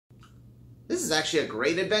This is actually a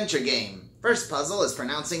great adventure game. First puzzle is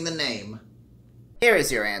pronouncing the name. Here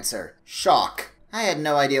is your answer. Shock. I had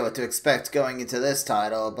no idea what to expect going into this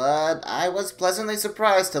title, but I was pleasantly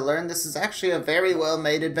surprised to learn this is actually a very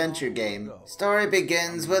well-made adventure game. Story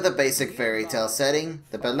begins with a basic fairy tale setting.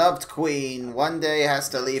 The beloved queen one day has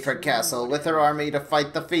to leave her castle with her army to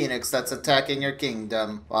fight the phoenix that's attacking her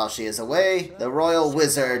kingdom. While she is away, the royal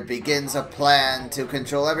wizard begins a plan to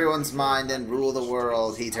control everyone's mind and rule the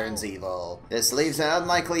world. He turns evil. This leaves an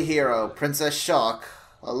unlikely hero, Princess Shock,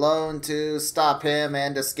 alone to stop him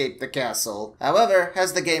and escape the castle. However,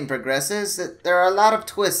 as the game progresses, there are a lot of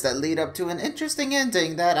twists that lead up to an interesting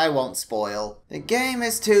ending that I won't spoil. The game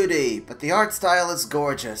is 2D, but the art style is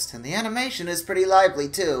gorgeous, and the animation is pretty lively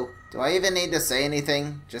too. Do I even need to say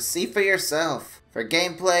anything? Just see for yourself. For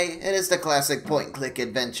gameplay, it is the classic point-and-click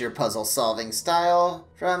adventure puzzle-solving style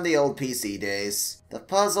from the old PC days. The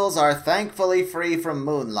puzzles are thankfully free from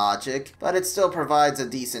moon logic, but it still provides a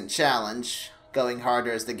decent challenge, going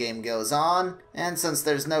harder as the game goes on, and since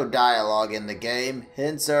there's no dialogue in the game,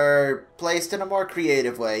 hints are placed in a more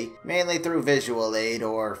creative way, mainly through visual aid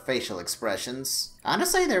or facial expressions.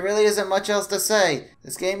 Honestly, there really isn't much else to say.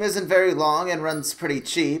 This game isn't very long and runs pretty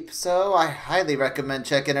cheap, so I highly recommend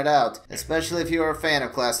checking it out, especially if you're a fan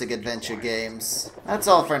of classic adventure games. That's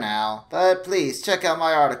all for now, but please check out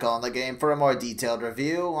my article on the game for a more detailed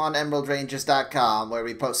review on EmeraldRangers.com, where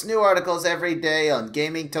we post new articles every day on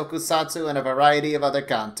gaming, tokusatsu, and a variety of other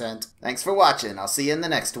content. Thanks for watching. I'll see you in the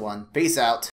next one. Peace out.